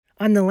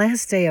On the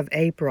last day of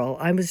April,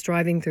 I was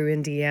driving through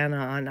Indiana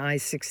on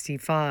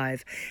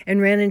I-65 and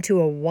ran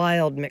into a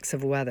wild mix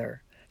of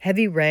weather.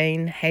 Heavy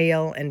rain,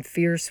 hail, and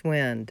fierce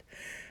wind.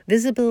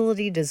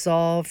 Visibility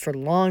dissolved for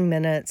long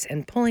minutes,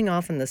 and pulling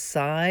off on the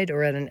side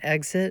or at an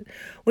exit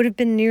would have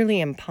been nearly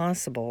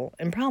impossible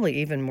and probably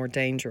even more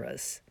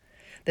dangerous.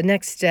 The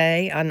next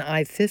day, on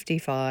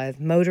I-55,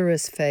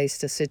 motorists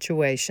faced a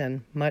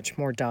situation much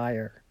more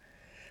dire.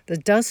 The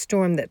dust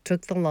storm that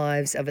took the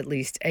lives of at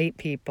least 8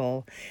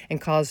 people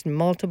and caused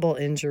multiple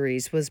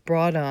injuries was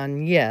brought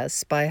on,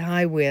 yes, by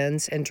high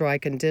winds and dry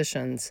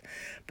conditions,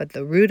 but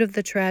the root of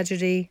the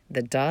tragedy,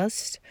 the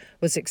dust,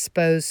 was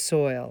exposed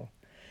soil.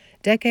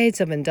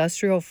 Decades of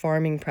industrial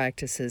farming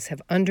practices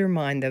have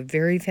undermined the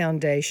very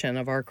foundation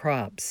of our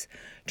crops,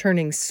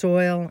 turning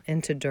soil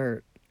into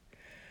dirt.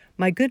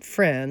 My good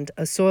friend,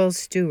 a soil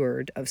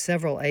steward of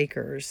several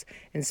acres,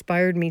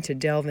 inspired me to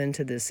delve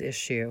into this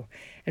issue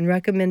and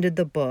recommended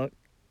the book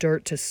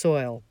Dirt to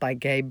Soil by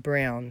Gabe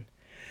Brown.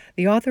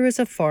 The author is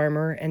a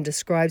farmer and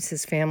describes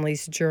his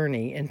family's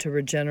journey into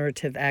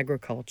regenerative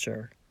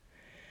agriculture.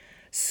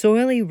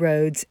 Soil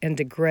erodes and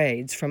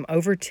degrades from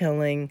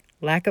overtilling,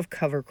 lack of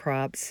cover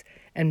crops,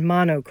 and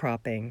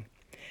monocropping,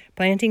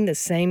 planting the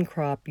same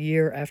crop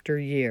year after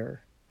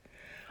year.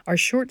 Our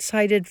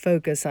short-sighted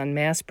focus on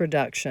mass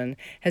production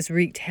has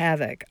wreaked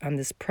havoc on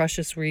this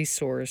precious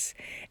resource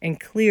and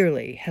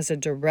clearly has a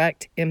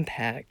direct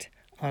impact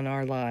on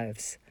our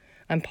lives.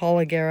 I'm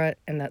Paula Garrett,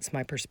 and that's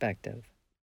my perspective.